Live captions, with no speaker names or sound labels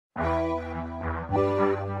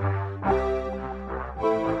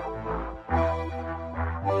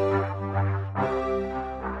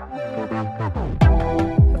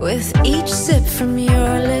with each sip from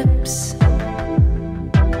your lips.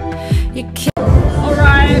 You can't.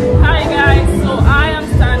 Alright, hi guys, so I am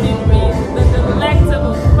standing with the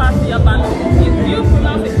delectable Fathia Balogun. If you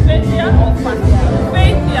pronounce it Fathia or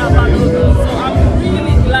Fathia Balogun, so I'm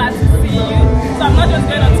really glad to see you. So I'm not just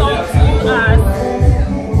going to talk to you as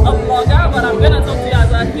a vlogger, but I'm going to talk to you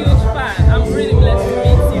as a huge fan. I'm really blessed to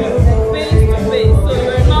meet you face to face. So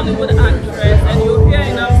you're a Nollywood actress and you're here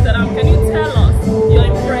in Amsterdam. Can you tell us your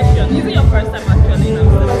impression? Is it your first time actually in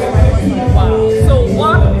Amsterdam? Wow. So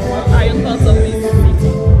what are your thoughts of this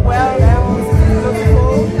city? Well, it's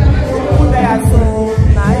beautiful. The people there are so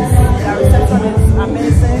nice. Their reception is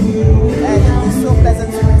amazing. And it's so pleasant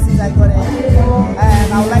to me since I got in. And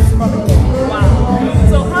I would like to come again. Wow.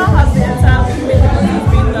 So how has the entire week been? Because it's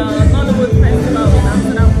been the Nollywood Festival in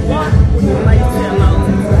Amsterdam. What would you like to say about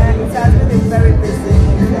it? It has been a very busy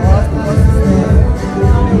week for us because it's the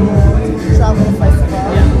Nollywood Travel Festival.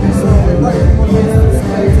 Yeah. So we've got people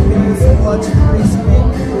to watch big screen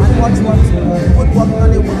and watch what good work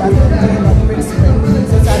Nollywood has been doing on big screen.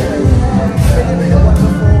 So it has been really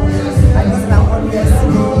wonderful. I guess now one year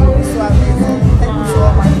singing is so amazing. Thank you to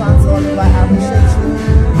all my fans all over. I appreciate you.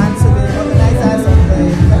 And to the organizers of the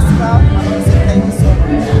festival, I want to say thank you so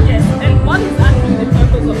much. Yes, and what is actually the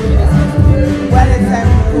purpose of this festival? Well, it's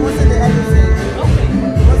promoting the heritage,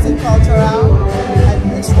 promoting cultural and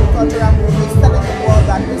richly cultural movies, telling the world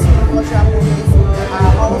that richly cultural movies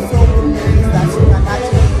are also good movies that you can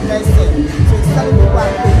actually invest in. So it's telling people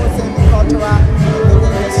and promoting the cultural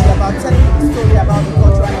industry, about telling the story about the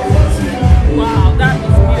cultural industry. Wow, that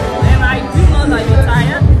is beautiful. And I do know that you're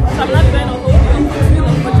tired, so I'm not going to hold you up for too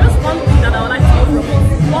long. But just one thing that I would like to know from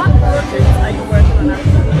you, what projects are you working on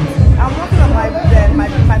after that? I'm working on my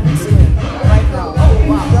big screen right now. Oh,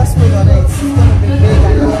 wow. Just wait on it. It's going to be big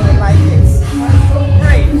and you're going to like it.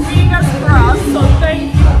 Great. Fingers crossed. So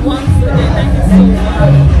thank you once again. Thank you so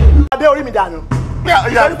much.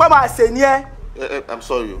 I'm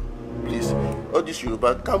sorry, please. All this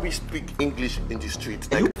Yoruba, can we speak English in the street?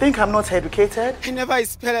 Like, You think I'm not educated? I never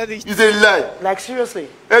spelled it. it's a lie. Like seriously?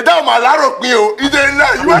 It's a lie.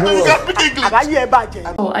 You want to speak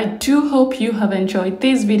English? So I do hope you have enjoyed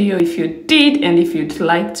this video. If you did, and if you'd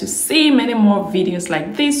like to see many more videos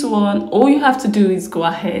like this one, all you have to do is go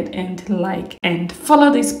ahead and like and follow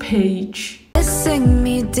this page. Sing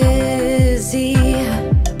me dizzy.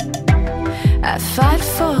 I fight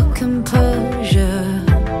for